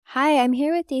Hi, I'm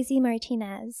here with Daisy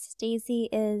Martinez. Daisy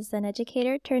is an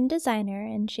educator turned designer,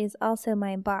 and she's also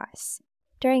my boss.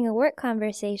 During a work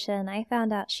conversation, I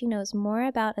found out she knows more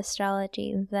about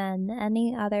astrology than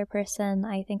any other person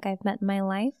I think I've met in my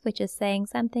life, which is saying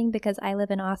something because I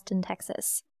live in Austin,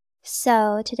 Texas.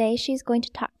 So today she's going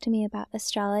to talk to me about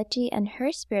astrology and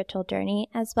her spiritual journey,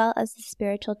 as well as the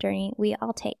spiritual journey we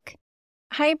all take.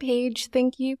 Hi, Paige.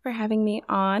 Thank you for having me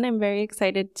on. I'm very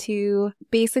excited to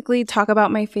basically talk about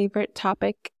my favorite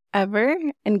topic ever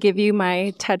and give you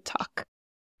my TED Talk.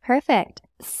 Perfect.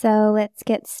 So let's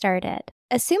get started.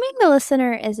 Assuming the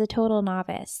listener is a total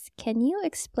novice, can you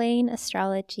explain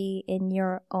astrology in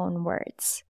your own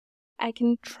words? I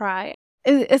can try.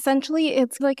 Essentially,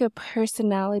 it's like a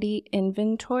personality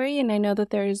inventory, and I know that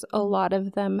there's a lot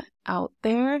of them out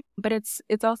there, but it's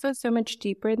also so much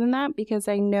deeper than that because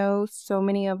I know so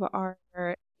many of our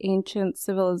ancient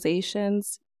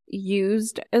civilizations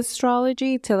used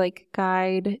astrology to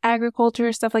guide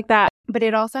agriculture, stuff like that. But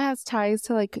it also has ties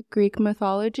to Greek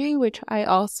mythology, which I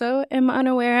also am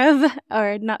unaware of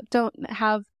or don't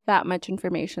have that much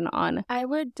information on. I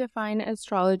would define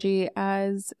astrology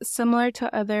as similar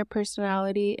to other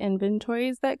personality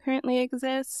inventories that currently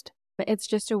exist. It's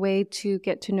just a way to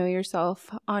get to know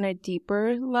yourself on a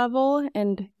deeper level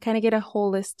and kind of get a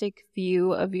holistic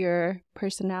view of your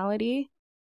personality.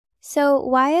 So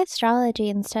why astrology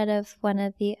instead of one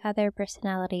of the other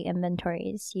personality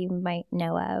inventories you might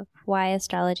know of? Why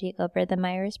astrology over the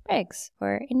Myers-Briggs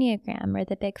or Enneagram or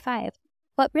the Big Five?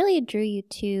 What really drew you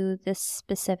to this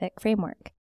specific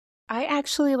framework? I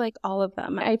actually like all of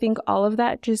them. I think all of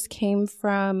that just came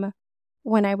from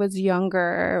when I was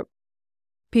younger.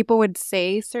 People would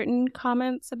say certain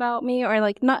comments about me or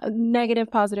not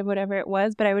negative, positive, whatever it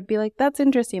was, but I would be like, that's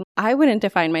interesting. I wouldn't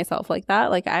define myself like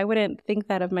that. I wouldn't think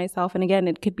that of myself. And again,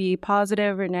 it could be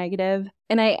positive or negative.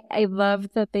 And I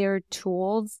love that they are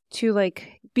tools to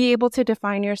be able to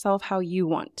define yourself how you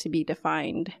want to be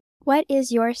defined. What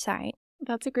is your sign?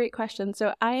 That's a great question.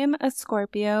 So I am a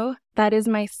Scorpio. That is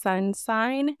my sun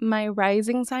sign. My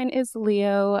rising sign is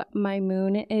Leo. My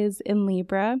moon is in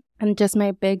Libra. And just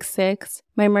my big six.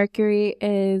 My Mercury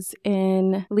is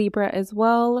in Libra as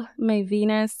well. My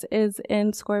Venus is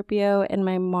in Scorpio. And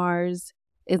my Mars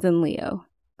is in Leo.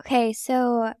 Okay,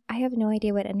 so I have no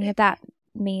idea what any of that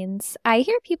means. I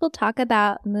hear people talk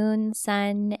about moon,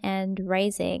 sun, and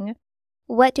rising.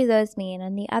 What do those mean?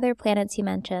 And the other planets you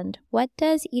mentioned, what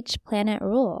does each planet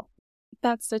rule?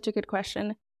 That's such a good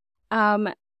question.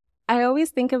 I always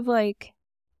think of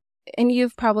and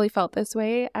you've probably felt this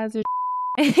way as a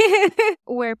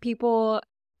where people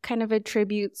kind of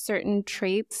attribute certain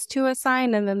traits to a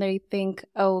sign and then they think,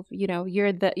 oh,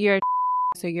 you're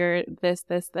so you're this,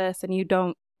 and you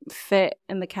don't fit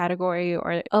in the category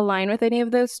or align with any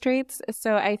of those traits.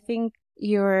 So I think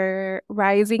your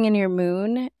rising and your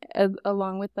moon,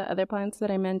 along with the other planets that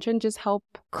I mentioned, just help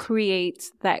create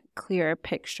that clearer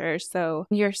picture. So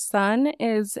your sun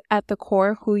is at the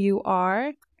core who you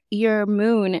are. Your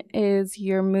moon is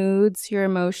your moods, your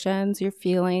emotions, your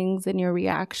feelings, and your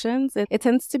reactions. It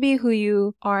tends to be who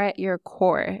you are at your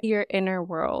core, your inner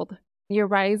world. Your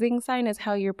rising sign is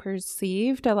how you're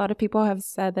perceived. A lot of people have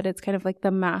said that it's kind of like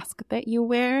the mask that you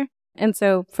wear. And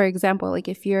so, for example,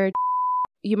 if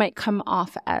you might come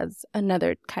off as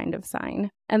another kind of sign.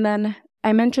 And then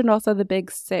I mentioned also the big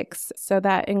six. So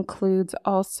that includes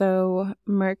also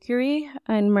Mercury.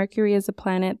 And Mercury is a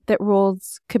planet that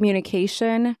rules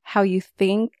communication, how you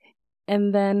think.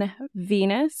 And then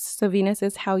Venus. So Venus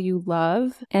is how you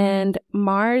love. And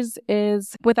Mars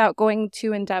is, without going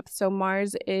too in depth, so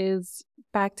Mars is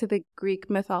back to the Greek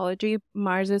mythology.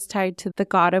 Mars is tied to the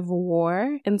god of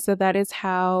war. And so that is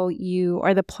how you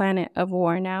are the planet of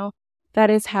war now. That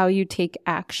is how you take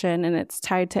action, and it's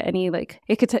tied to any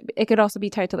it could also be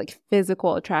tied to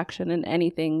physical attraction and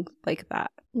anything like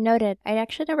that. Noted. I'd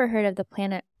actually never heard of the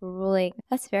planet ruling.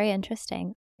 That's very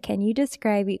interesting. Can you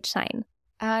describe each sign?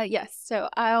 Yes. So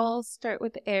I'll start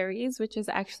with Aries, which is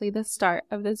actually the start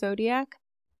of the zodiac.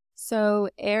 So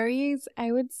Aries,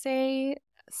 I would say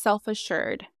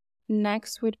self-assured.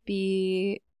 Next would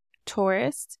be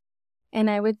Taurus. And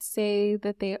I would say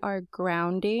that they are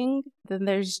grounding. Then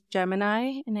there's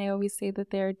Gemini, and I always say that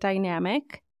they're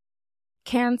dynamic.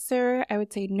 Cancer, I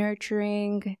would say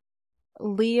nurturing.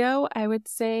 Leo, I would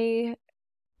say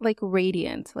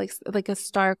radiant, like a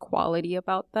star quality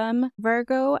about them.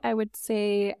 Virgo, I would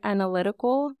say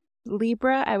analytical.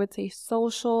 Libra, I would say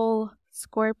social.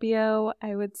 Scorpio,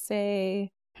 I would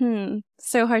say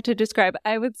so hard to describe.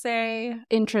 I would say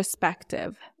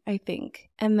introspective. I think.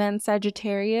 And then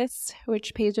Sagittarius,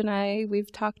 which Paige and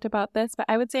we've talked about this, but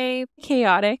I would say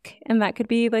chaotic, and that could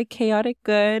be like chaotic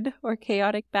good or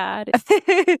chaotic bad.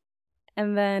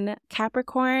 And then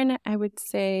Capricorn, I would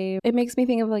say it makes me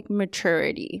think of like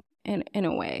maturity in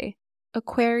a way.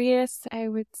 Aquarius, I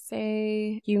would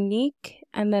say unique.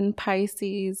 And then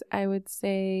Pisces, I would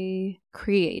say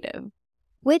creative.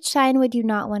 Which sign would you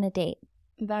not want to date?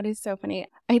 That is so funny.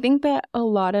 I think that a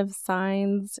lot of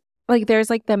signs, like there's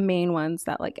like the main ones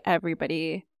that like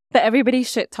everybody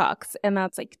shit talks, and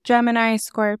that's like Gemini,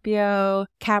 Scorpio,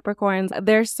 Capricorns.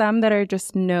 There's some that are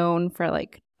just known for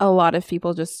like a lot of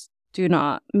people just do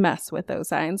not mess with those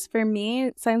signs. For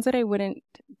me, signs that I wouldn't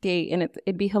date, and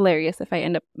it'd be hilarious if I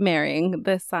end up marrying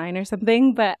this sign or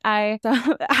something, but I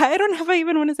don't know if I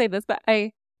even want to say this, but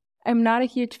I'm not a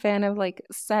huge fan of like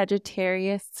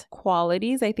Sagittarius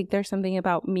qualities. I think there's something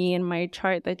about me and my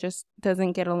chart that just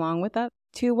doesn't get along with that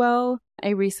too well. I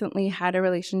recently had a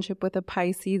relationship with a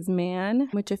Pisces man,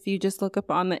 which if you just look up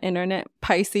on the internet,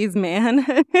 Pisces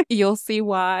man, you'll see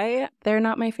why. They're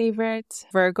not my favorite.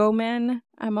 Virgo men,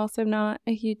 I'm also not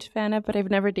a huge fan of, but I've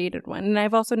never dated one. And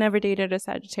I've also never dated a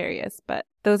Sagittarius, but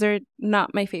those are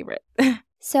not my favorite.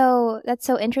 So that's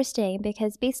so interesting,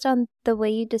 because based on the way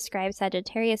you described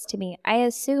Sagittarius to me, I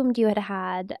assumed you had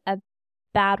had a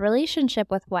bad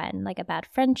relationship with one, like a bad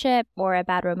friendship or a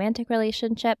bad romantic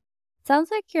relationship.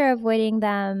 Sounds like you're avoiding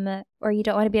them, or you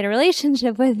don't want to be in a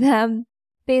relationship with them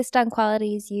based on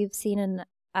qualities you've seen in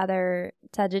other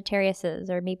Sagittariuses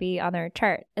or maybe on their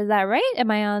chart. Is that right?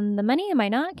 Am I on the money? Am I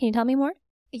not? Can you tell me more?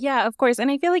 Yeah, of course. And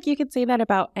I feel like you could say that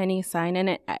about any sign.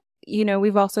 And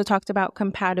we've also talked about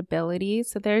compatibility.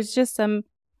 So there's just some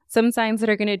signs that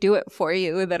are going to do it for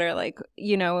you that are like,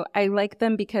 I like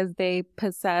them because they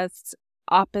possess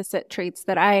opposite traits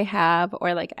that I have,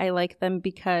 or like I like them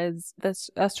because the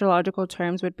astrological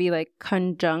terms would be like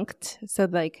conjunct. So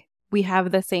like we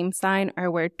have the same sign, or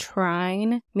we're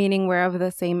trine, meaning we're of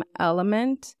the same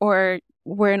element, or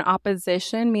we're in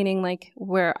opposition, meaning like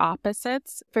we're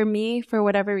opposites. For me, for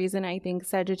whatever reason, I think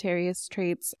Sagittarius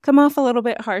traits come off a little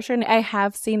bit harsher. And I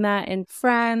have seen that in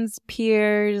friends,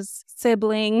 peers,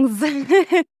 siblings.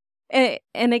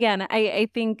 And again, I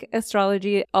think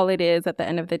astrology, all it is at the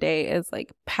end of the day is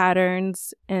like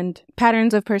patterns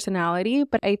of personality.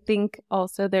 But I think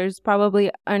also there's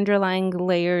probably underlying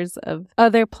layers of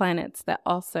other planets that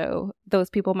also those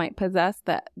people might possess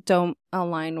that don't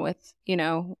align with,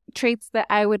 traits that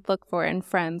I would look for in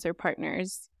friends or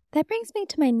partners. That brings me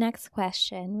to my next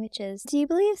question, which is, do you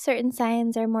believe certain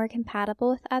signs are more compatible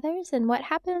with others? And what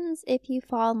happens if you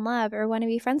fall in love or want to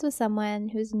be friends with someone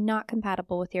who's not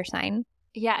compatible with your sign?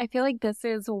 Yeah, I feel like this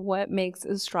is what makes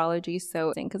astrology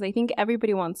so interesting, because I think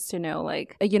everybody wants to know,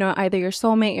 like, either your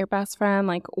soulmate, your best friend,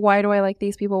 like, why do I like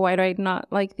these people? Why do I not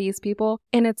like these people?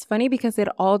 And it's funny because it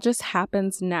all just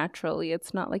happens naturally.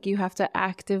 It's not like you have to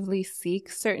actively seek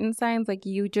certain signs. Like,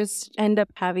 you just end up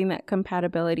having that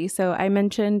compatibility. So I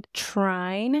mentioned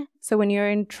trine. So when you're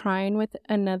in trine with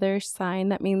another sign,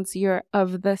 that means you're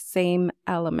of the same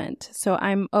element. So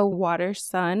I'm a water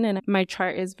sun, and my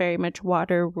chart is very much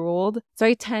water ruled. So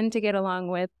I tend to get along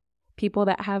with people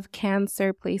that have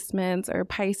Cancer placements or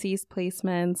Pisces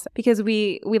placements, because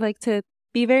we like to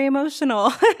be very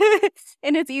emotional.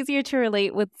 And it's easier to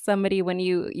relate with somebody when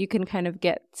you can kind of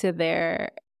get to their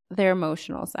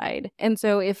emotional side. And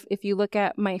so if you look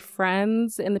at my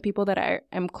friends and the people that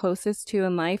I'm closest to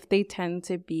in life, they tend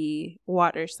to be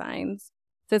water signs.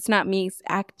 So it's not me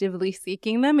actively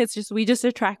seeking them. It's just we just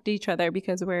attract each other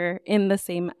because we're in the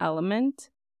same element.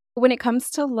 When it comes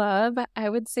to love, I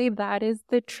would say that is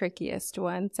the trickiest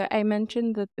one. So I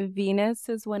mentioned that Venus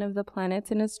is one of the planets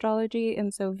in astrology.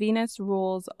 And so Venus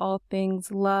rules all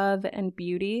things love and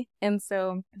beauty. And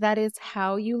so that is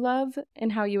how you love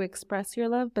and how you express your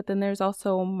love. But then there's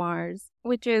also Mars,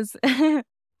 which is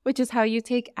how you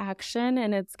take action.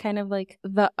 And it's kind of like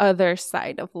the other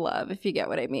side of love, if you get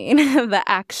what I mean, the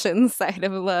action side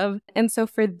of love. And so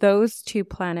for those two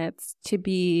planets to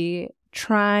be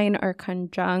trine or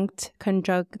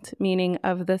conjunct meaning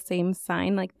of the same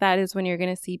sign, like that is when you're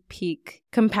going to see peak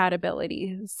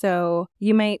compatibility. So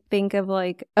you might think of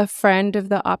like a friend of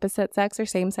the opposite sex or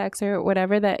same sex or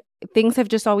whatever, that things have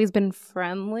just always been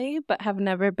friendly but have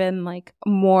never been like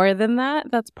more than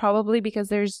that. That's probably because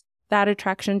that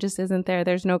attraction just isn't there.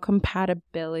 There's no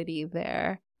compatibility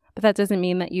there. But that doesn't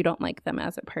mean that you don't like them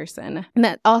as a person. And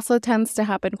that also tends to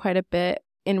happen quite a bit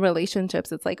in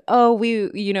relationships. It's like, oh, we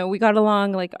got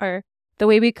along, like the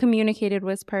way we communicated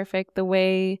was perfect. The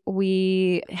way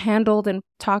we handled and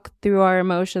talked through our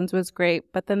emotions was great.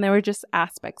 But then there were just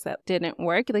aspects that didn't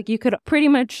work. Like you could pretty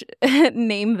much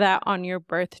name that on your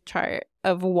birth chart.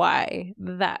 of why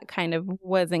that kind of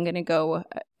wasn't going to go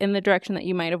in the direction that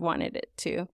you might have wanted it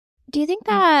to. Do you think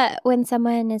that when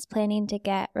someone is planning to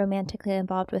get romantically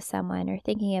involved with someone or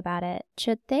thinking about it,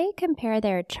 should they compare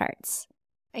their charts?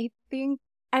 I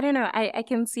don't know. I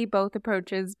can see both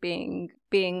approaches being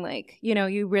like,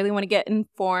 you really want to get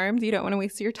informed. You don't want to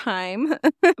waste your time.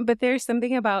 But there's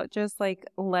something about just like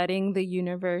letting the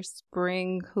universe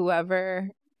bring whoever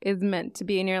is meant to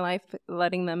be in your life,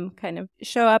 letting them kind of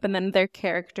show up, and then their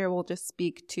character will just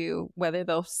speak to whether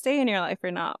they'll stay in your life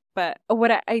or not. But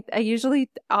what I usually,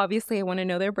 obviously, I want to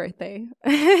know their birthday.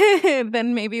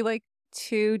 Then maybe like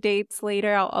 2 dates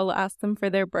later, I'll ask them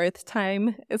for their birth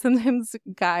time. Sometimes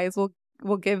guys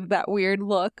will give that weird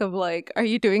look of like, are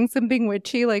you doing something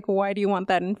witchy? Like, why do you want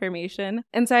that information?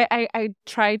 And so I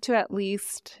try to at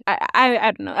least,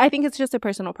 I don't know. I think it's just a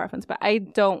personal preference, but I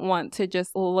don't want to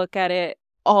just look at it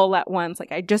all at once.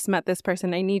 Like, I just met this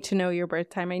person. I need to know your birth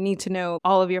time. I need to know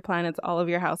all of your planets, all of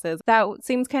your houses. That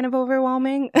seems kind of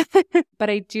overwhelming, but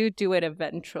I do it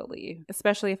eventually,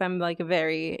 especially if I'm like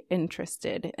very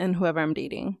interested in whoever I'm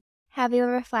dating. Have you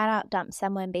ever flat out dumped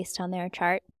someone based on their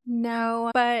chart? No,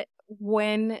 but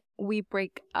when we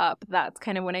break up, that's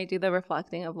kind of when I do the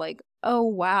reflecting of like, oh,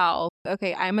 wow.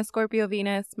 Okay, I'm a Scorpio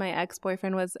Venus. My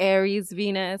ex-boyfriend was Aries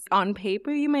Venus. On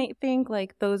paper, you might think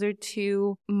like those are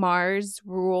 2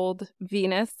 Mars-ruled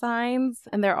Venus signs.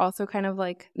 And they're also kind of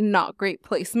like not great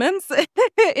placements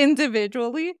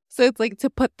individually. So it's like to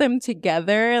put them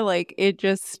together, like it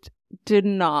just did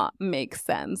not make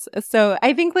sense. So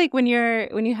I think like when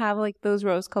you have like those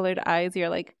rose-colored eyes, you're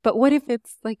like, but what if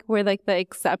it's like we're like the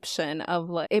exception of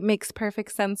like it makes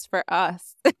perfect sense for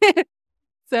us.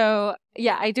 So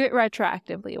yeah, I do it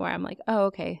retroactively where I'm like, oh,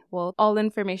 okay, well, all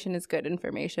information is good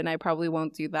information. I probably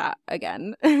won't do that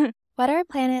again. What are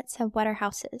planets and what are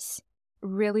houses?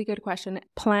 Really good question.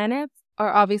 Planets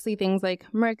are obviously things like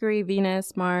Mercury,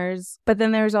 Venus, Mars, but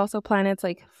then there's also planets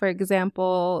like, for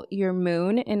example, your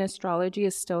moon in astrology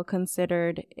is still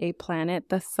considered a planet.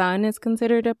 The sun is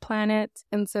considered a planet.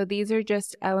 And so these are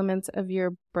just elements of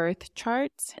your birth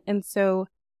chart. And so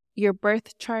your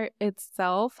birth chart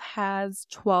itself has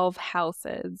 12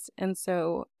 houses. And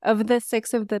so of the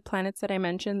 6 of the planets that I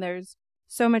mentioned, there's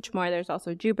so much more. There's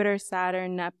also Jupiter,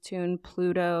 Saturn, Neptune,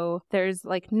 Pluto. There's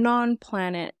like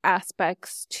non-planet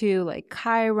aspects too, like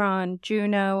Chiron,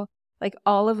 Juno. Like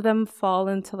all of them fall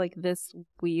into like this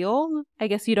wheel. I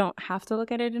guess you don't have to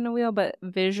look at it in a wheel, but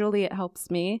visually it helps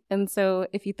me. And so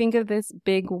if you think of this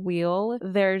big wheel,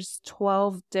 there's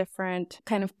 12 different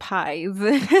kind of pies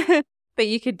that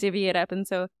you could divvy it up. And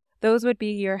so those would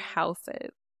be your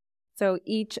houses. So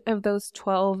each of those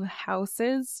 12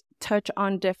 houses touch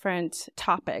on different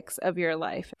topics of your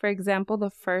life. For example,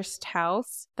 the first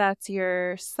house, that's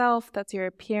your self, that's your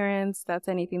appearance, that's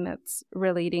anything that's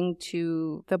relating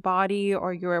to the body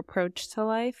or your approach to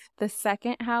life. The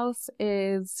second house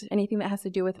is anything that has to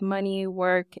do with money,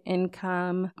 work,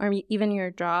 income, or even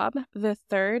your job. The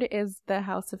third is the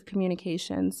house of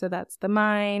communication. So that's the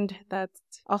mind, that's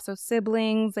also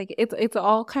siblings. Like it's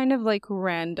all kind of like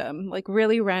random, like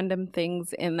really random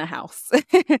things in the house.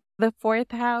 The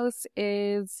fourth house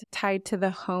is tied to the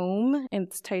home.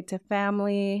 It's tied to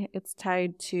family. It's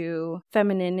tied to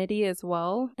femininity as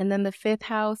well. And then the fifth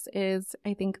house is,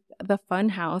 I think, the fun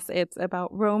house. It's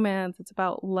about romance. It's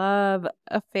about love,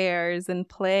 affairs, and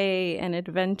play, and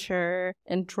adventure,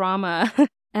 and drama.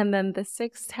 And then the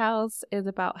sixth house is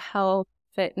about health,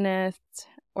 fitness,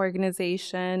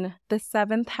 organization. The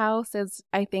seventh house is,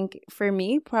 I think, for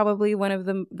me, probably one of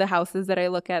the houses that I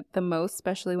look at the most,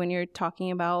 especially when you're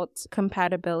talking about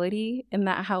compatibility. In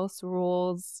that house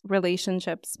rules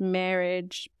relationships,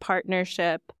 marriage,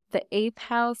 partnership. The eighth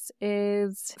house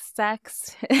is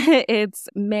sex. It's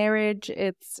marriage.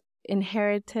 It's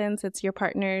inheritance. It's your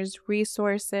partner's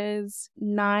resources.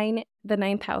 The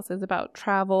ninth house is about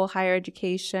travel, higher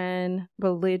education,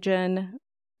 religion.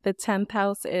 The 10th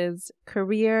house is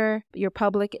career, your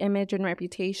public image and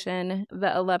reputation. The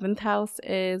 11th house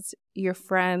is your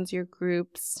friends, your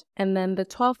groups. And then the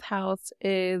 12th house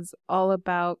is all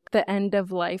about the end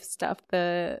of life stuff,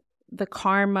 the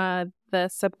karma, the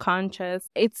subconscious.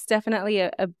 It's definitely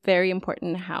a very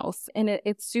important house. And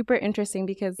it's super interesting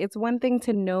because it's one thing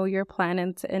to know your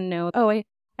planets and know, oh,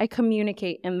 I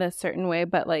communicate in this certain way,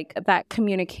 but like that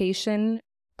communication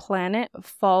planet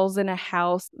falls in a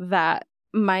house that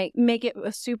might make it a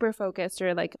super focused,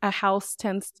 or like a house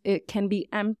it can be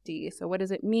empty. So what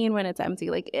does it mean when it's empty?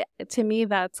 Like to me,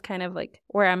 that's kind of like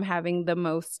where I'm having the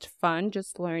most fun,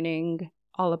 just learning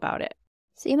all about it.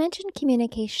 So you mentioned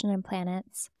communication and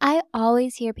planets. I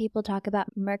always hear people talk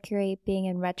about Mercury being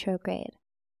in retrograde.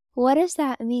 What does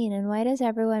that mean, and why does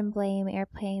everyone blame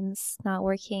airplanes not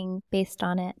working based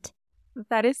on it?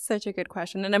 That is such a good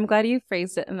question. And I'm glad you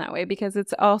phrased it in that way, because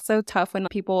it's also tough when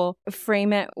people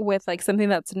frame it with like something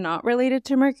that's not related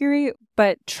to Mercury,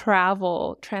 but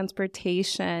travel,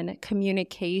 transportation,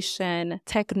 communication,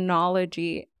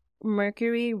 technology.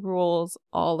 Mercury rules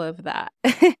all of that.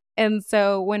 And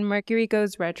so when Mercury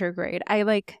goes retrograde,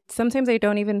 sometimes I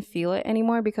don't even feel it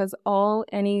anymore, because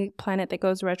any planet that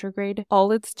goes retrograde,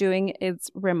 all it's doing is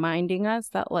reminding us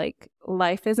that like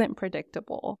life isn't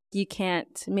predictable. You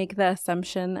can't make the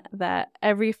assumption that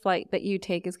every flight that you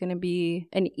take is going to be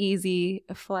an easy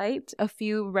flight. A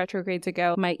few retrogrades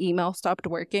ago, my email stopped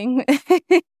working.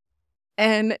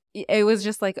 And it was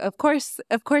just like, of course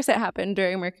it happened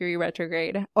during Mercury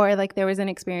retrograde. Or like there was an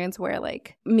experience where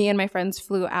like me and my friends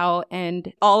flew out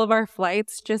and all of our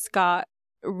flights just got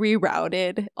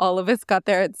rerouted. All of us got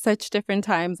there at such different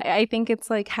times. I think it's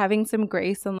like having some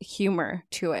grace and humor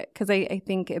to it, because I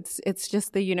think it's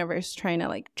just the universe trying to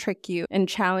like trick you and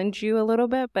challenge you a little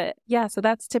bit. But yeah, so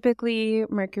that's typically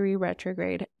Mercury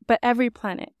retrograde. But every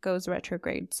planet goes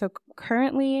retrograde. So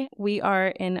currently we are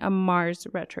in a Mars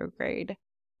retrograde.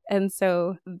 And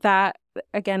so that,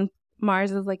 again,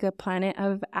 Mars is like a planet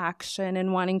of action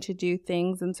and wanting to do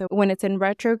things. And so when it's in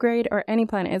retrograde, or any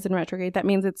planet is in retrograde, that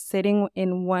means it's sitting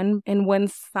in one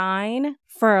sign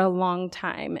for a long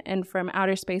time. And from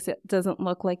outer space, it doesn't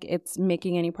look like it's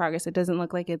making any progress. It doesn't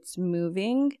look like it's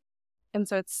moving. And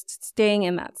so it's staying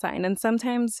in that sign. And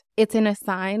sometimes it's in a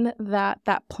sign that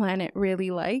that planet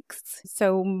really likes.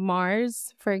 So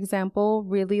Mars, for example,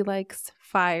 really likes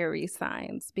fiery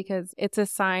signs because it's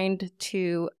assigned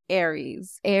to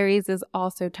Aries. Aries is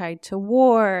also tied to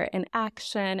war and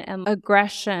action and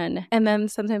aggression. And then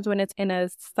sometimes when it's in a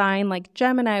sign like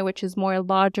Gemini, which is more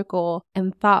logical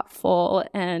and thoughtful,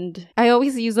 and I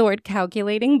always use the word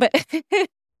calculating, but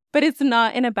but it's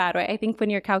not in a bad way. I think when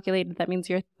you're calculated, that means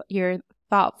you're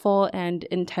thoughtful and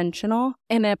intentional.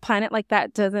 And a planet like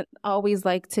that doesn't always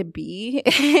like to be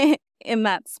in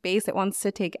that space. It wants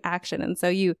to take action. And so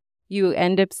you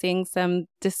end up seeing some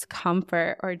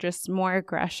discomfort or just more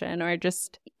aggression, or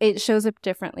just it shows up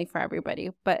differently for everybody.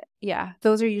 But yeah,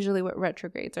 those are usually what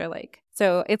retrogrades are like.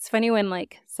 So it's funny when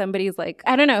like somebody's like,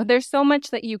 I don't know, there's so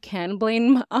much that you can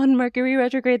blame on Mercury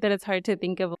retrograde that it's hard to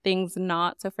think of things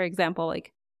not. So for example,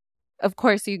 like, of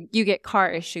course, you get car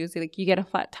issues, like you get a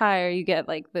flat tire, you get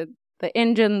like the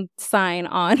engine sign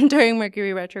on during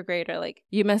Mercury retrograde, or like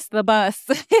you missed the bus,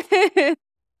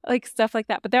 like stuff like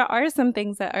that. But there are some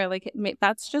things that are like,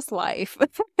 that's just life.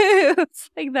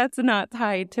 Like that's not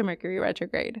tied to Mercury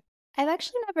retrograde. I've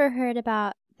actually never heard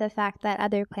about the fact that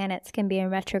other planets can be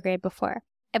in retrograde before.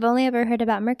 I've only ever heard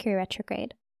about Mercury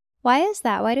retrograde. Why is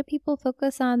that? Why do people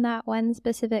focus on that one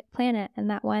specific planet and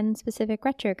that one specific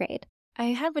retrograde? I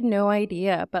have no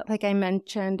idea, but like I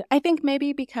mentioned, I think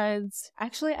maybe because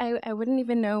actually I wouldn't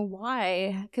even know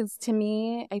why. Because to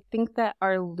me, I think that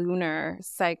our lunar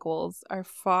cycles are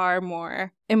far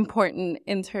more important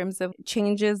in terms of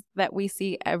changes that we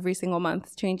see every single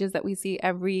month, changes that we see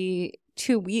every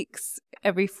 2 weeks,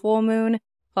 every full moon,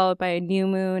 followed by a new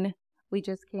moon. We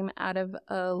just came out of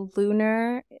a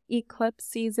lunar eclipse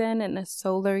season and a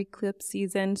solar eclipse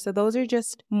season. So those are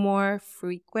just more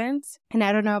frequent. And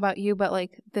I don't know about you, but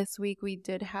like this week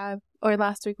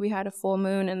last week we had a full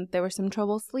moon and there was some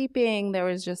trouble sleeping. There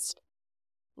was just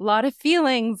a lot of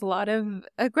feelings, a lot of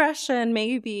aggression,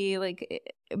 maybe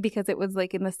because it was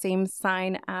like in the same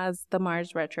sign as the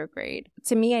Mars retrograde.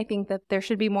 To me, I think that there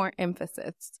should be more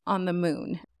emphasis on the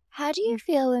moon. How do you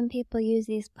feel when people use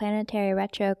these planetary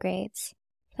retrogrades?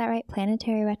 Is that right?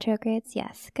 Planetary retrogrades?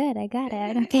 Yes. Good. I got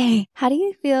it. Okay. How do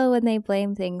you feel when they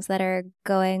blame things that are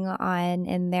going on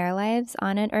in their lives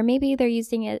on it? Or maybe they're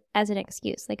using it as an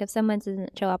excuse. Like if someone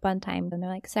doesn't show up on time, then they're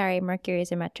like, sorry,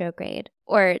 Mercury's in retrograde.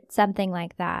 Or something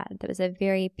like that. That was a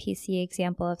very PC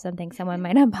example of something someone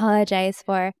might apologize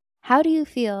for. How do you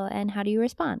feel and how do you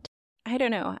respond? I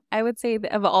don't know. I would say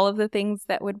that of all of the things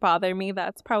that would bother me,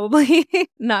 that's probably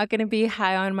not going to be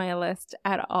high on my list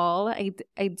at all.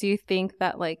 I do think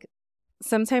that like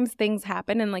sometimes things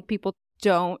happen and like people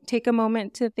don't take a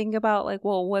moment to think about like,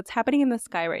 well, what's happening in the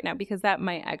sky right now? Because that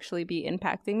might actually be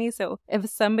impacting me. So if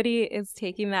somebody is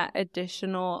taking that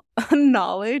additional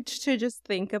knowledge to just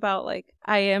think about like,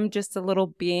 I am just a little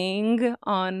being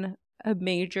on a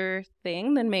major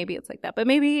thing, then maybe it's like that. But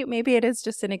maybe it is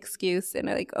just an excuse and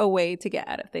like a way to get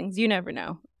out of things. You never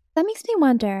know. That makes me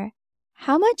wonder,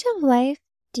 how much of life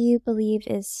do you believe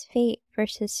is fate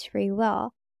versus free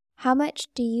will? How much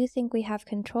do you think we have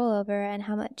control over, and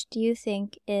how much do you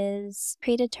think is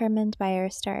predetermined by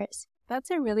our stars? That's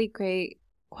a really great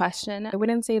question. I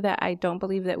wouldn't say that I don't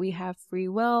believe that we have free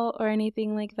will or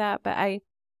anything like that, but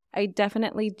I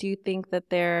definitely do think that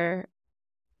the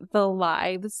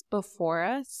lives before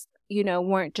us,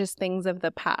 weren't just things of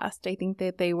the past. I think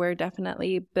that they were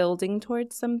definitely building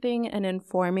towards something and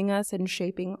informing us and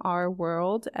shaping our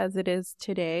world as it is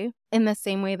today, in the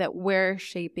same way that we're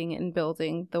shaping and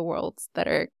building the worlds that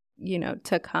are,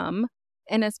 to come.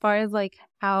 And as far as like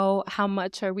how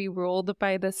much are we ruled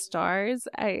by the stars,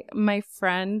 my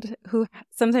friend who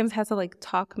sometimes has to like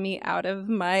talk me out of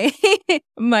my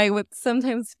what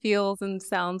sometimes feels and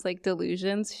sounds like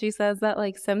delusions, she says that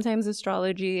like sometimes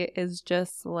astrology is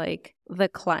just like the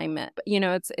climate.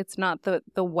 It's not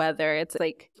the weather, it's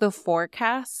like the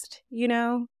forecast,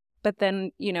 but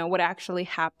then, what actually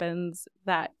happens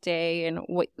that day and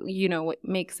what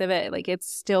makes of it, like it's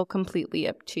still completely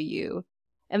up to you.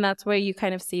 And that's where you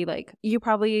kind of see, like, you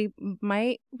probably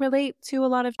might relate to a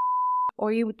lot of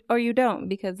or you don't,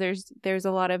 because there's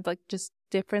a lot of like just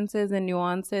differences and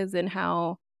nuances in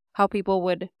how people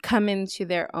would come into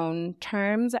their own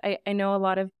terms. I know a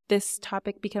lot of this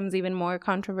topic becomes even more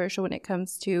controversial when it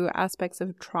comes to aspects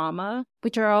of trauma,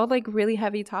 which are all like really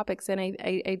heavy topics. And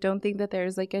I don't think that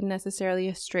there's like necessarily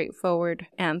a straightforward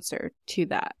answer to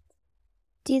that.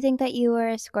 Do you think that you were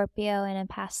a Scorpio in a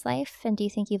past life? And do you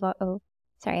think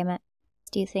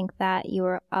do you think that you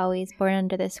were always born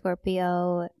under the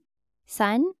Scorpio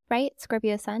sun, right?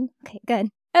 Scorpio sun? Okay, good.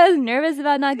 I was nervous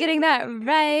about not getting that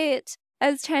right.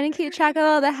 I was trying to keep track of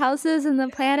all the houses in the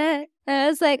planet. And I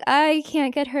was like, I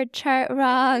can't get her chart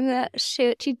wrong.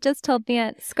 Shoot, she just told me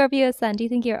it. Scorpio sun. Do you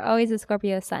think you're always a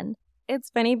Scorpio sun?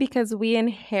 It's funny because we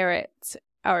inherit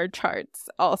our charts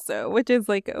also, which is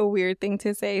like a weird thing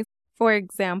to say. For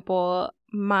example,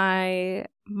 my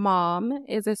mom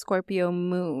is a Scorpio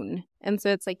moon. And so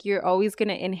it's like you're always going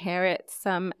to inherit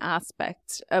some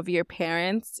aspect of your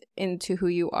parents into who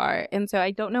you are. And so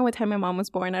I don't know what time my mom was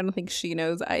born. I don't think she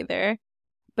knows either.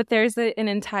 But there's an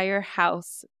entire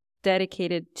house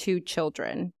dedicated to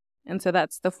children. And so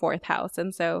that's the 4th house.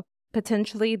 And so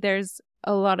potentially there's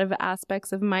a lot of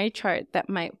aspects of my chart that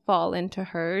might fall into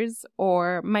hers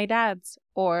or my dad's,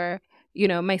 or,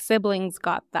 my siblings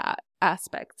got that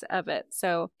aspect of it.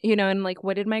 So, and like,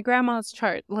 what did my grandma's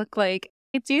chart look like?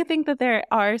 I do think that there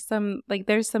are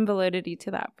there's some validity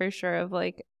to that for sure, of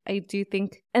like, I do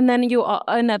think. And then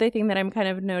another thing that I'm kind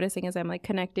of noticing as I'm like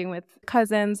connecting with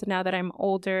cousins now that I'm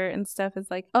older and stuff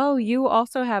is like, oh, you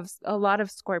also have a lot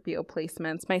of Scorpio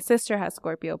placements. My sister has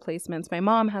Scorpio placements. My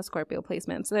mom has Scorpio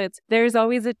placements. So there's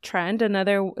always a trend.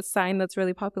 Another sign that's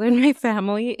really popular in my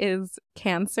family is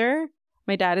Cancer.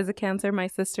 My dad is a Cancer. My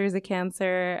sister is a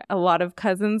Cancer. A lot of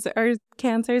cousins are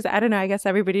Cancers. I don't know. I guess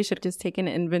everybody should just take an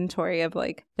inventory of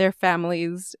like their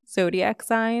family's zodiac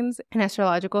signs and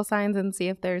astrological signs and see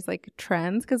if there's like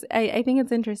trends, because I think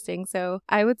it's interesting. So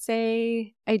I would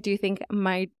say I do think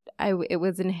it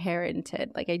was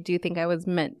inherited. Like I do think I was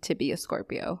meant to be a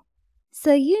Scorpio.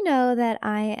 So you know that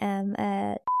I am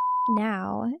a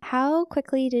now. How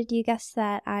quickly did you guess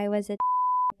that I was a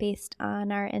based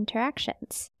on our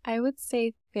interactions? I would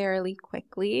say fairly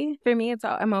quickly. For me,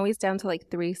 I'm always down to like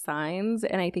 3 signs.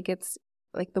 And I think it's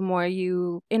like the more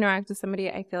you interact with somebody,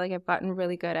 I feel like I've gotten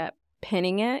really good at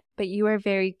pinning it. But you are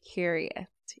very curious.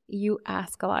 You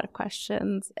ask a lot of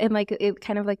questions, and like it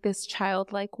kind of like this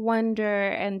childlike wonder,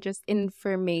 and just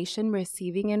information,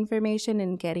 receiving information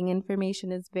and getting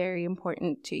information is very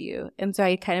important to you. And so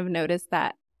I kind of noticed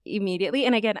that immediately.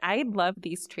 And again, I love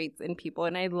these traits in people,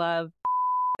 and I love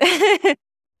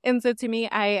and so to me,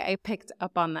 I picked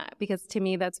up on that, because to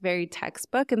me, that's very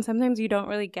textbook. And sometimes you don't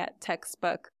really get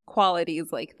textbook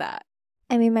qualities like that.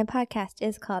 I mean, my podcast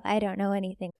is called I Don't Know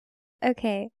Anything.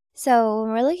 Okay, so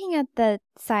when we're looking at the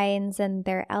signs and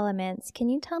their elements, can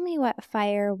you tell me what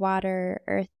fire, water,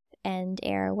 earth, and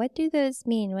air, what do those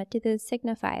mean? What do those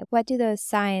signify? What do those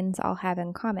signs all have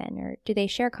in common? Or do they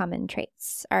share common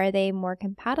traits? Are they more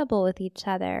compatible with each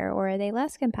other, or are they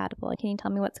less compatible? Can you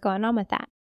tell me what's going on with that?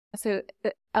 So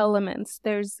the elements,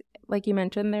 there's, like you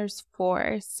mentioned, there's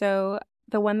 4. So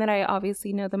the one that I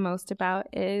obviously know the most about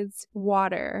is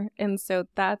water. And so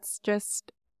that's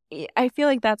just, I feel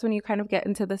like that's when you kind of get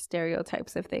into the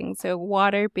stereotypes of things. So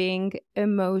water being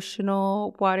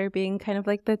emotional, water being kind of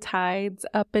like the tides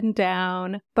up and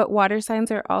down. But water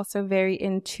signs are also very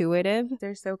intuitive.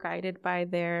 They're so guided by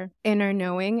their inner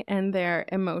knowing and their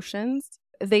emotions.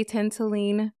 They tend to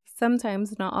lean,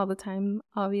 sometimes, not all the time,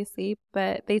 obviously,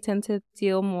 but they tend to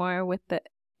deal more with the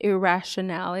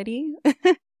irrationality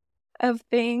of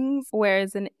things,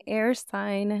 whereas an air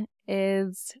sign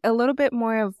is a little bit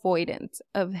more avoidant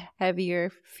of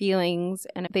heavier feelings,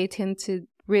 and they tend to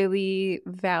really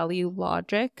value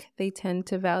logic. They tend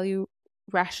to value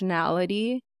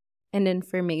rationality and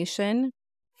information.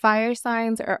 Fire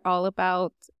signs are all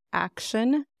about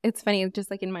action. It's funny,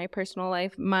 just like in my personal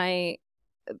life, my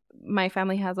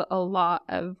family has a lot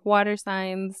of water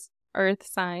signs, earth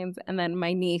signs, and then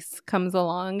my niece comes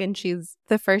along and she's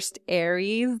the first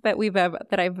Aries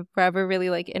that I've ever really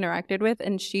like interacted with,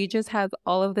 and she just has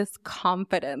all of this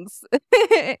confidence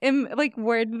in like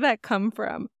where did that come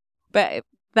from? But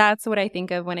that's what I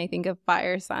think of when I think of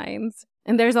fire signs.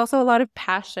 And there's also a lot of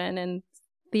passion and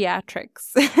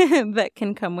theatrics that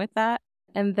can come with that.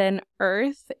 And then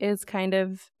earth is kind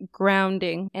of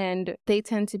grounding, and they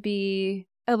tend to be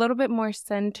a little bit more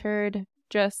centered,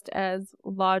 just as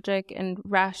logic and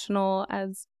rational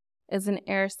as an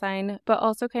air sign, but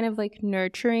also kind of like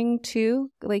nurturing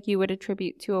too, like you would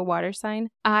attribute to a water sign.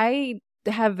 I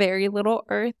have very little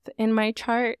earth in my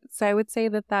chart, so I would say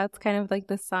that that's kind of like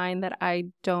the sign that I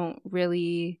don't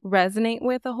really resonate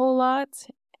with a whole lot.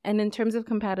 And in terms of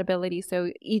compatibility,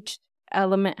 so each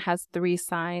element has 3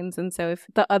 signs, and so if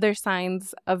the other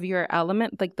signs of your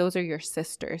element, like those are your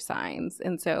sister signs,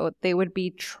 and so they would be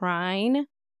trine,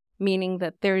 meaning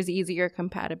that there's easier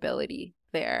compatibility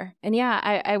there. And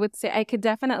yeah, I would say I could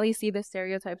definitely see the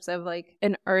stereotypes of like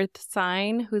an earth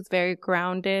sign who's very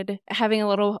grounded, having a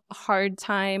little hard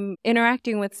time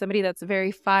interacting with somebody that's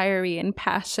very fiery and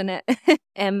passionate.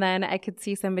 And then I could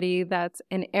see somebody that's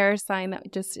an air sign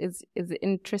that just is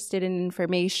interested in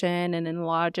information and in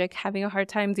logic, having a hard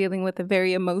time dealing with a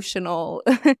very emotional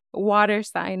water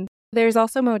sign. There's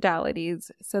also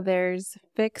modalities. So there's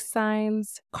fixed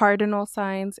signs, cardinal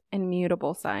signs, and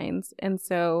mutable signs. And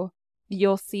so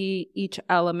you'll see each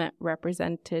element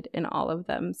represented in all of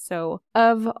them. So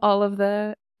of all of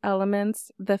the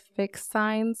elements, the fixed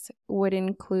signs would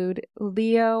include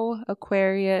Leo,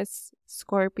 Aquarius,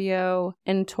 Scorpio,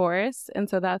 and Taurus. And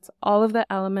so that's all of the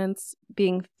elements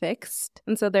being fixed.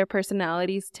 And so their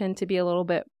personalities tend to be a little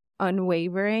bit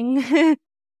unwavering.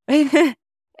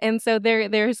 And so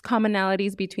there's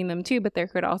commonalities between them too, but there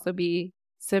could also be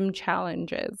some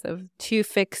challenges of 2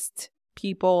 fixed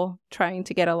people trying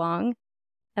to get along.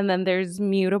 And then there's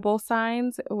mutable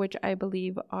signs, which I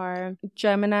believe are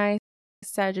Gemini,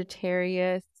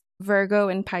 Sagittarius, Virgo,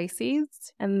 and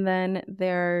Pisces. And then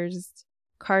there's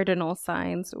cardinal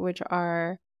signs, which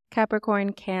are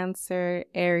Capricorn, Cancer,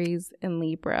 Aries, and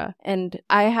Libra. And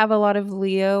I have a lot of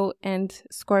Leo and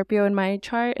Scorpio in my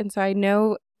chart, and so I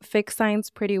know fixed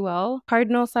signs pretty well.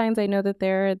 Cardinal signs, I know that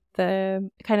they're the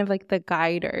kind of like the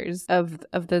guiders of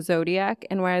the zodiac,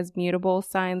 and whereas mutable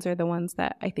signs are the ones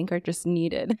that I think are just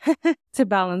needed to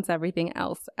balance everything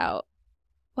else out.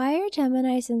 Why are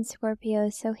Geminis and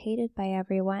Scorpios so hated by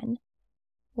everyone?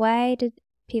 Why did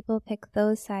people pick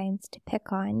those signs to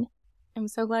pick on? I'm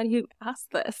so glad you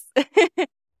asked this.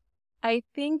 I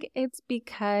think it's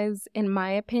because, in my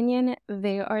opinion,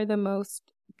 they are the most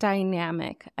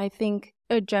dynamic. I think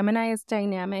a Gemini is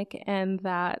dynamic, and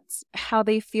that how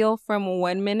they feel from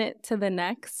one minute to the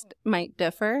next might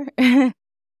differ.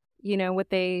 You know, what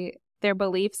their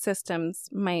belief systems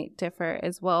might differ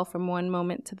as well from one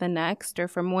moment to the next, or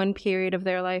from one period of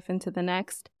their life into the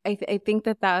next. I think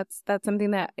that's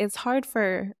something that is hard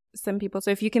for some people.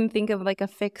 So if you can think of like a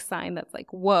fixed sign that's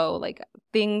like, whoa, like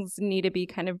things need to be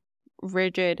kind of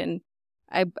rigid, and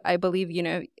I believe, you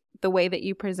know, the way that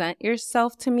you present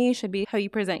yourself to me should be how you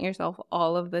present yourself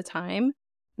all of the time.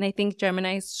 And I think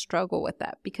Geminis struggle with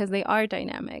that because they are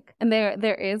dynamic. And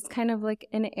there is kind of like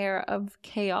an air of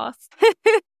chaos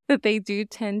that they do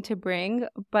tend to bring.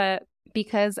 But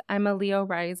because I'm a Leo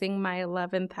rising, my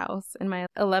 11th house, and my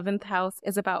 11th house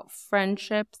is about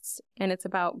friendships and it's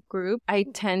about group, I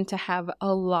tend to have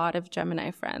a lot of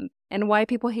Gemini friends. And why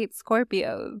people hate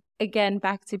Scorpios, again,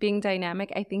 back to being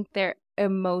dynamic, I think they're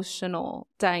emotional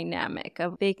dynamic.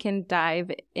 They can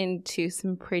dive into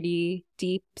some pretty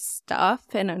deep stuff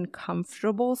and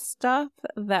uncomfortable stuff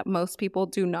that most people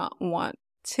do not want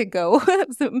to go.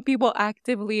 Some people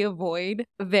actively avoid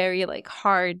very like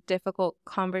hard, difficult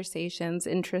conversations,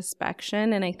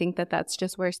 introspection, and I think that that's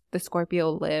just where the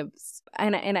Scorpio lives.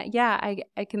 And yeah,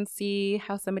 I can see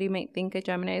how somebody might think a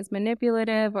Gemini is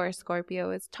manipulative or a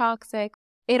Scorpio is toxic.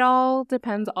 It all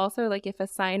depends also, like, if a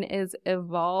sign is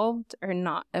evolved or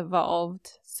not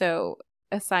evolved. So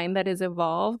a sign that is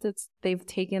evolved, they've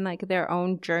taken like their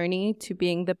own journey to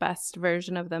being the best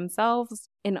version of themselves.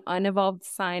 An unevolved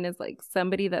sign is like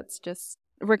somebody that's just,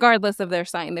 regardless of their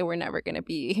sign, they were never going to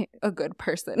be a good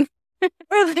person.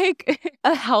 Or like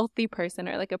a healthy person,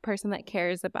 or like a person that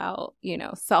cares about, you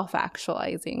know,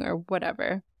 self-actualizing or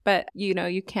whatever. But, you know,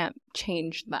 you can't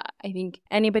change that. I think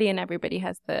anybody and everybody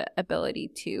has the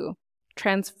ability to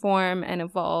transform and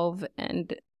evolve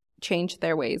and change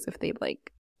their ways if they'd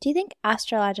like. Do you think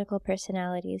astrological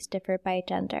personalities differ by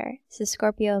gender? Is a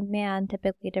Scorpio man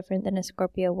typically different than a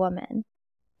Scorpio woman?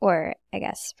 Or, I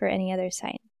guess, for any other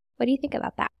sign. What do you think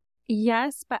about that?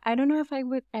 Yes, but I don't know if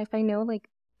I know like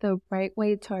the right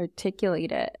way to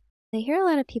articulate it. I hear a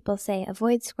lot of people say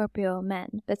avoid Scorpio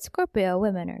men, but Scorpio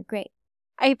women are great.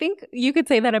 I think you could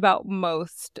say that about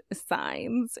most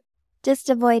signs. Just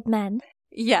avoid men.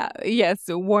 Yeah, yes,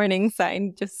 warning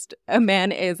sign, just a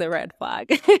man is a red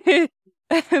flag.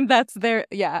 That's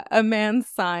a man's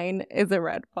sign is a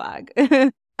red flag.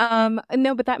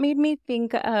 No, but that made me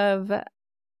think of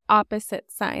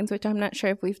opposite signs, which I'm not sure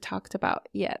if we've talked about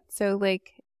yet. So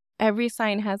like every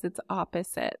sign has its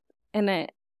opposite, and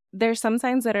there's some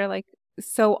signs that are like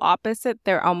so opposite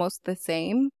they're almost the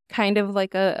same, kind of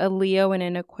like a Leo and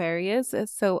an Aquarius.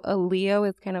 So a Leo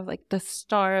is kind of like the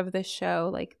star of the show.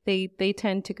 Like they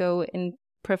tend to go in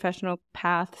professional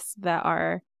paths that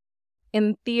are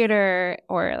in theater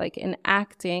or like in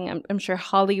acting. I'm sure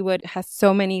Hollywood has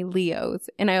so many Leos.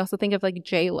 And I also think of like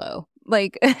J-Lo,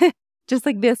 like just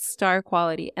like this star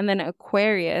quality. And then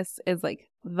Aquarius is like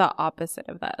the opposite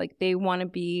of that. Like they want to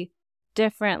be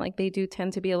different. Like they do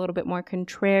tend to be a little bit more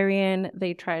contrarian.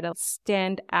 They try to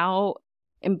stand out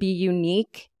and be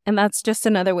unique. And that's just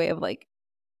another way of like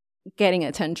getting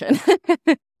attention.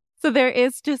 So there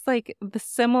is just like the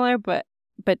similar but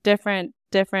different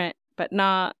but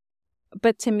not.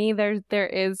 But to me there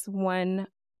is one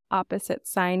opposite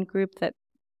sign group that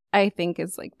I think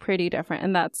is like pretty different,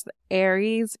 and that's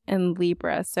Aries and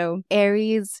Libra. So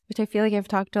Aries, which I feel like I've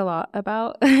talked a lot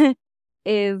about,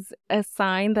 is a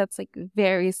sign that's like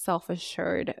very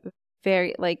self-assured.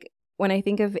 Very like when I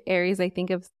think of Aries, I think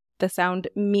of the sound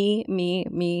me.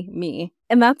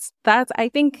 And that's I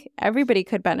think everybody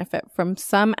could benefit from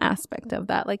some aspect of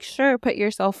that. Like sure, put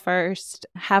yourself first,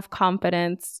 have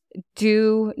confidence,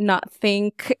 do not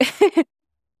think.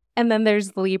 And then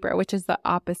there's Libra, which is the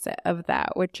opposite of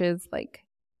that, which is like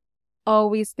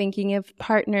always thinking of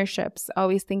partnerships,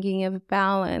 always thinking of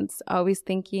balance, always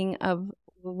thinking of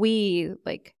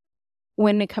like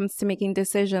when it comes to making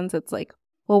decisions, it's like,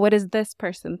 well, what does this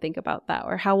person think about that?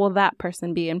 Or how will that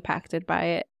person be impacted by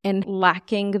it? And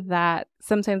lacking that,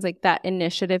 sometimes like that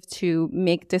initiative to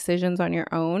make decisions on your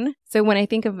own. So when I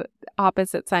think of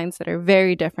opposite signs that are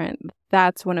very different,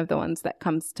 that's one of the ones that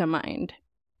comes to mind.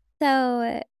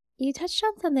 So you touched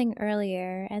on something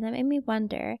earlier, and that made me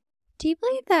wonder, do you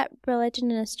believe that religion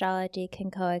and astrology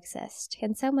can coexist?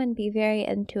 Can someone be very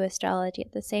into astrology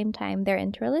at the same time they're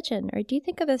into religion? Or do you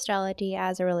think of astrology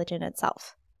as a religion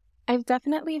itself? I've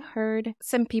definitely heard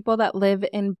some people that live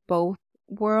in both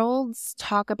worlds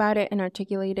talk about it and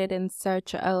articulate it in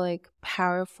such a like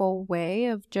powerful way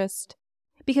of just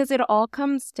because it all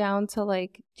comes down to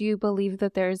like, do you believe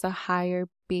that there's a higher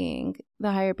being?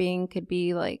 The higher being could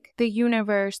be like the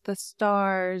universe, the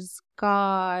stars,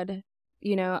 God,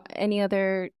 you know, any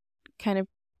other kind of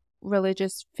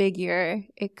religious figure.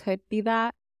 It could be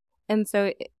that. And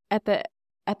so at the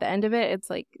end of it, it's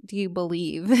like, do you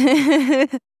believe?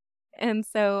 And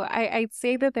so I'd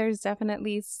say that there's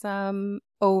definitely some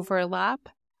overlap.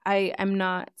 I am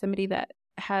not somebody that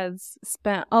has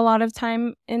spent a lot of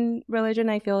time in religion.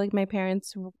 I feel like my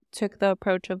parents took the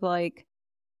approach of like,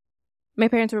 my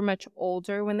parents were much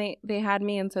older when they had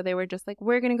me. And so they were just like,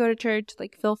 we're going to go to church.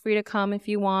 Like, feel free to come if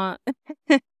you want,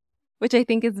 which I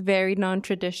think is very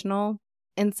non-traditional.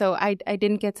 And so I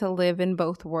didn't get to live in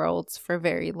both worlds for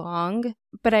very long.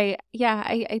 But I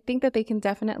think that they can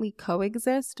definitely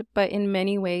coexist. But in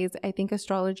many ways, I think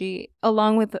astrology,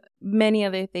 along with many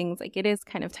other things, like it is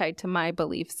kind of tied to my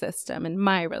belief system and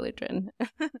my religion.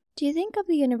 Do you think of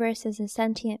the universe as a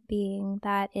sentient being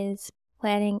that is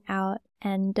planning out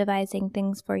and devising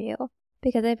things for you?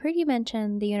 Because I've heard you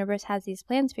mention the universe has these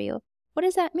plans for you. What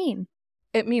does that mean?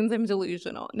 It means I'm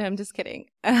delusional. No, I'm just kidding.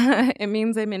 It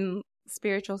means I'm in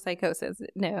spiritual psychosis.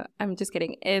 No, I'm just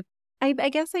kidding. I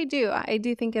guess I do. I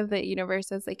do think of the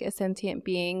universe as like a sentient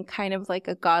being, kind of like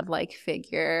a godlike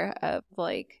figure of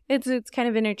like, it's kind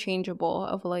of interchangeable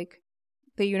of like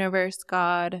the universe,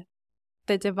 God,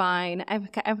 the divine.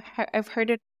 I've heard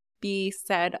it be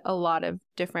said a lot of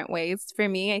different ways. For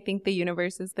me, I think the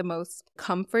universe is the most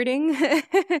comforting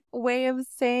way of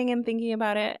saying and thinking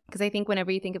about it. Because I think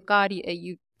whenever you think of God,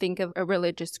 you think of a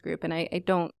religious group. And I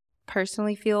don't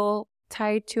personally feel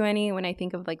tied to any when I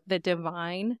think of like the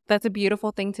divine. That's a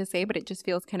beautiful thing to say, but it just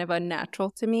feels kind of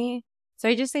unnatural to me. So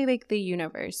I just say like the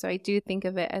universe. So I do think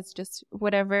of it as just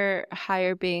whatever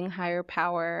higher being, higher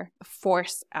power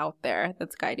force out there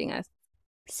that's guiding us.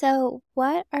 So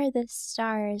what are the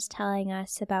stars telling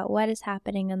us about what is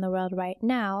happening in the world right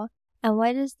now? And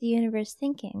what is the universe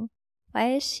thinking?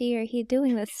 Why is she or he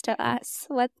doing this to us?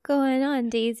 What's going on,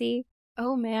 Daisy?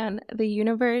 Oh man, the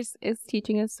universe is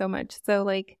teaching us so much. So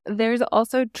like there's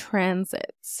also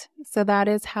transits. So that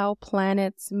is how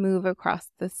planets move across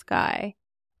the sky.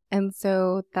 And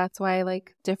so that's why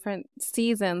like different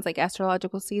seasons, like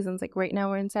astrological seasons, like right now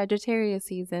we're in Sagittarius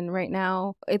season. Right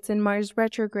now it's in Mars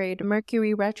retrograde.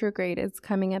 Mercury retrograde is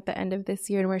coming at the end of this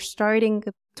year, and we're starting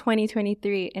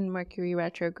 2023 in Mercury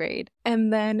retrograde.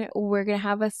 And then we're going to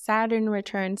have a Saturn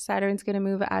return. Saturn's going to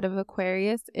move out of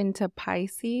Aquarius into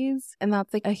Pisces. And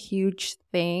that's like a huge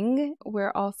thing.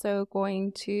 We're also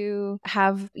going to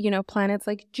have, planets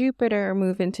like Jupiter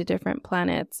move into different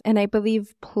planets. And I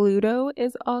believe Pluto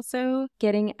is also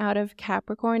getting out of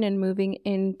Capricorn and moving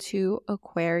into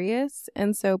Aquarius.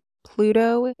 And so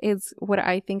Pluto is what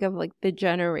I think of like the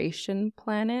generation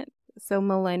planet. So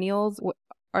millennials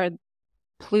are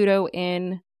Pluto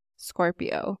in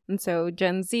Scorpio. And so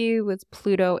Gen Z was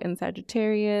Pluto in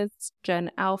Sagittarius.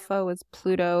 Gen Alpha was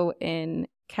Pluto in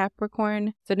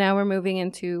Capricorn. So now we're moving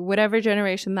into whatever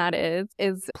generation that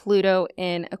is Pluto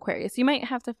in Aquarius. You might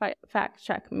have to fact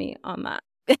check me on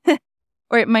that.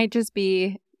 Or it might just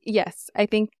be, yes, I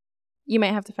think you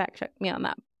might have to fact check me on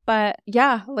that. But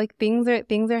yeah, like things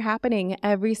are happening.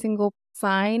 Every single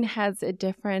sign has a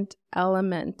different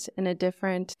element and a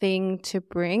different thing to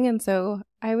bring. And so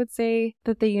I would say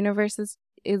that the universe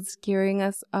is gearing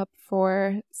us up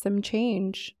for some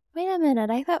change. Wait a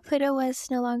minute, I thought Pluto was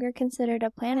no longer considered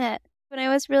a planet. When I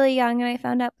was really young and I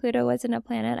found out Pluto wasn't a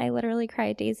planet, I literally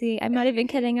cried, Daisy. I'm not even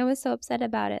kidding. I was so upset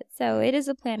about it. So it is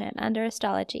a planet under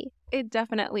astrology. It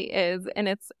definitely is. And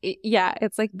it's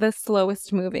like the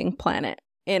slowest moving planet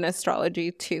in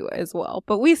astrology too as well.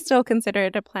 But we still consider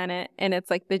it a planet, and it's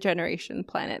like the generation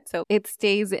planet. So it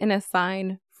stays in a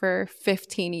sign for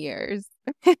 15 years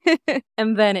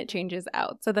and then it changes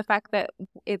out. So the fact that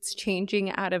it's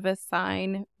changing out of a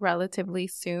sign relatively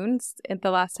soon, and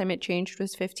the last time it changed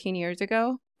was 15 years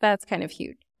ago, that's kind of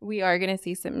huge. We are going to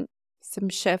see some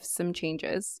shifts, some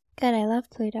changes. Good, I love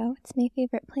Pluto. It's my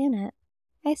favorite planet.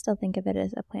 I still think of it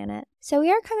as a planet. So we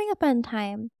are coming up on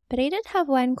time, but I did have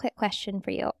one quick question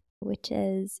for you, which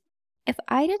is, if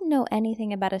I didn't know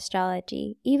anything about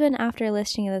astrology, even after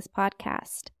listening to this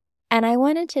podcast, and I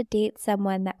wanted to date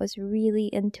someone that was really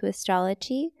into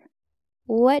astrology,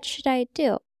 what should I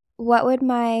do? What would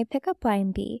my pickup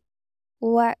line be?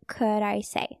 What could I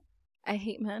say? I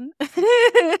hate men.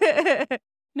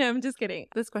 No, I'm just kidding.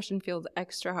 This question feels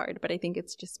extra hard, but I think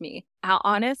it's just me.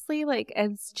 Honestly, like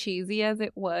as cheesy as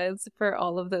it was for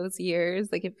all of those years,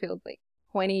 like it feels like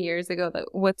 20 years ago, that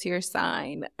what's your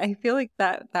sign? I feel like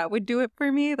that would do it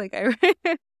for me. Like I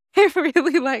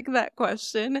really like that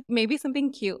question. Maybe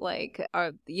something cute like,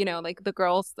 like the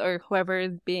girls or whoever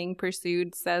is being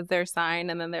pursued says their sign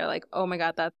and then they're like, oh my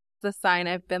God, that's the sign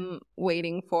I've been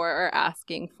waiting for or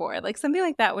asking for. Like something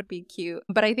like that would be cute.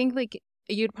 But I think like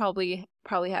you'd probably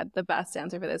had the best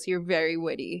answer for this. You're very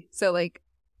witty. So like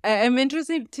I'm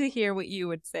interested to hear what you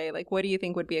would say. Like what do you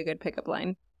think would be a good pickup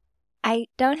line? I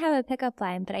don't have a pickup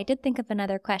line, but I did think of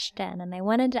another question, and I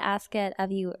wanted to ask it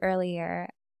of you earlier.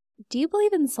 Do you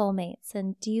believe in soulmates,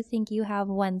 and do you think you have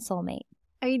one soulmate?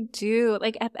 I do.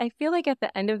 Like, I feel like at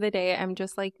the end of the day, I'm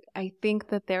just like, I think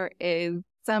that there is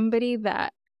somebody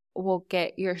that will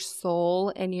get your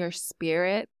soul and your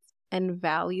spirit and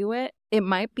value it. It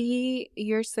might be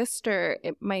your sister.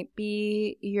 It might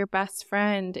be your best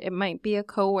friend. It might be a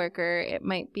coworker. It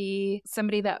might be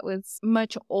somebody that was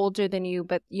much older than you,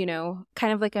 but,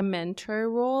 kind of like a mentor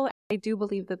role. I do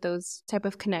believe that those type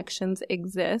of connections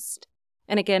exist.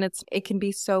 And again, it can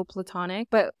be so platonic,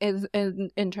 but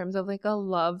in terms of like a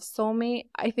love soulmate,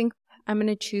 I think I'm going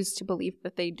to choose to believe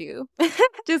that they do.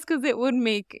 Just because it would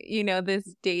make,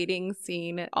 this dating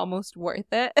scene almost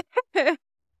worth it.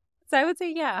 So I would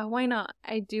say, yeah, why not?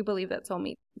 I do believe that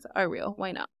soulmates are real.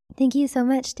 Why not? Thank you so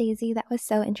much, Daisy. That was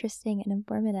so interesting and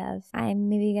informative. I'm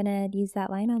maybe going to use that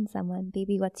line on someone.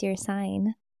 Baby, what's your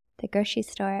sign? The grocery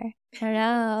store. I don't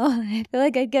know. I feel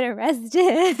like I'd get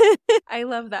arrested. I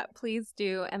love that. Please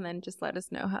do. And then just let us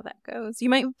know how that goes. You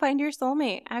might find your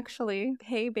soulmate, actually.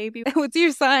 Hey, baby, what's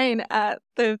your sign at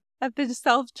the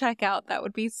self-checkout? That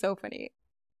would be so funny.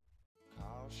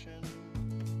 Caution,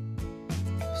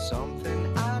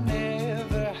 something I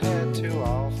never had too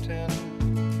often.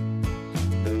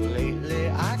 Though lately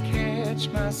I catch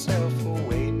myself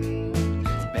waiting,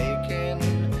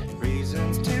 making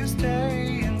reasons to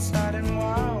stay inside and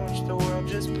watch the world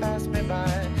just pass me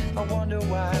by. I wonder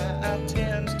why I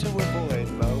tend to avoid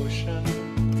motion.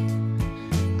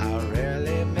 I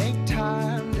rarely make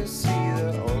time to see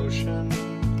the ocean.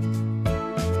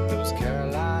 Those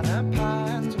Carolina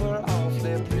pines were all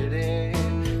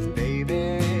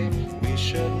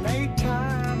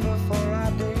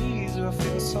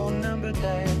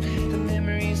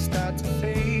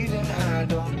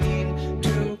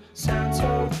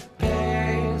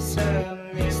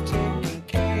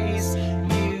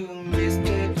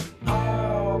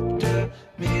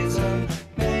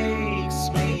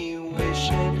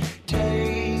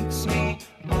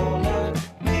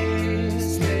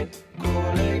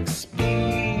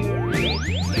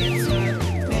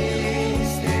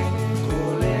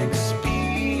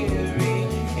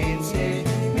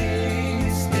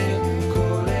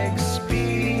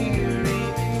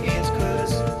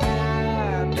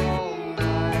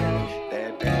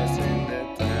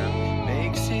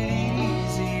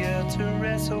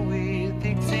wrestle with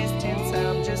existence.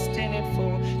 I'm just in it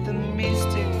for the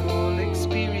mystical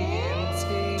experiences.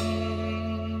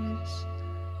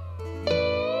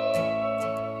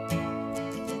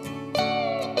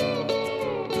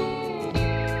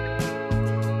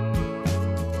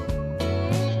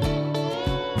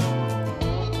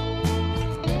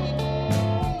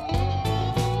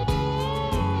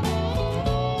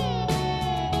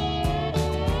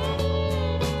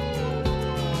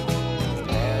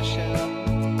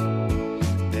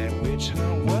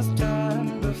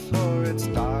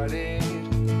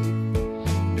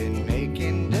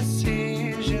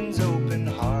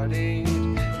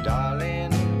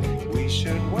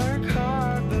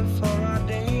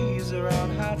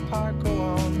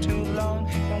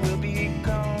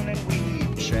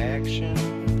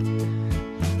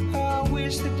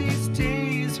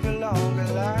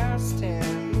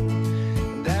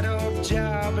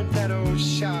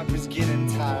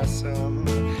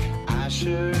 I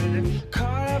should call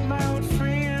up my old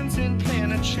friends and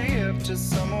plan a trip to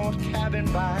some old cabin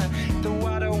by the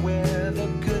water where the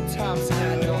good times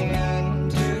I don't mean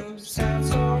to sound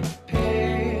so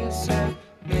pessimistic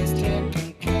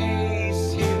in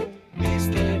case you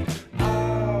missed it.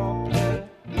 Optimism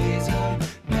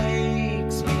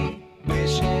makes me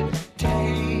wish it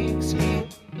takes me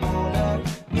on a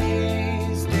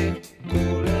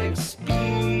mystical experience.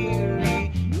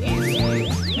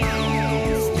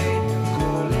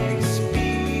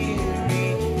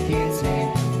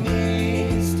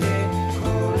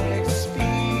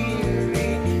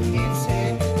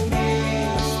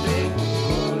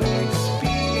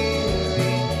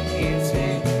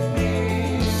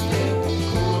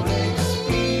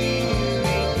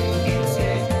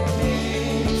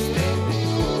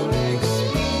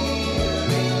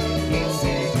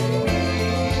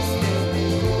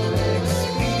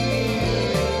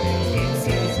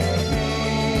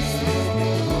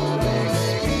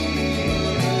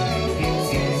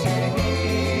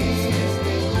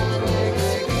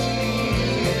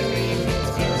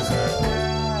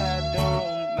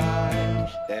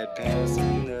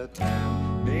 Passing the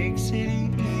time makes it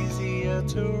easier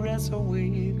to wrestle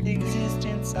with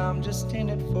existence. I'm just in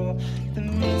it for the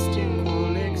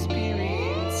mystical experience.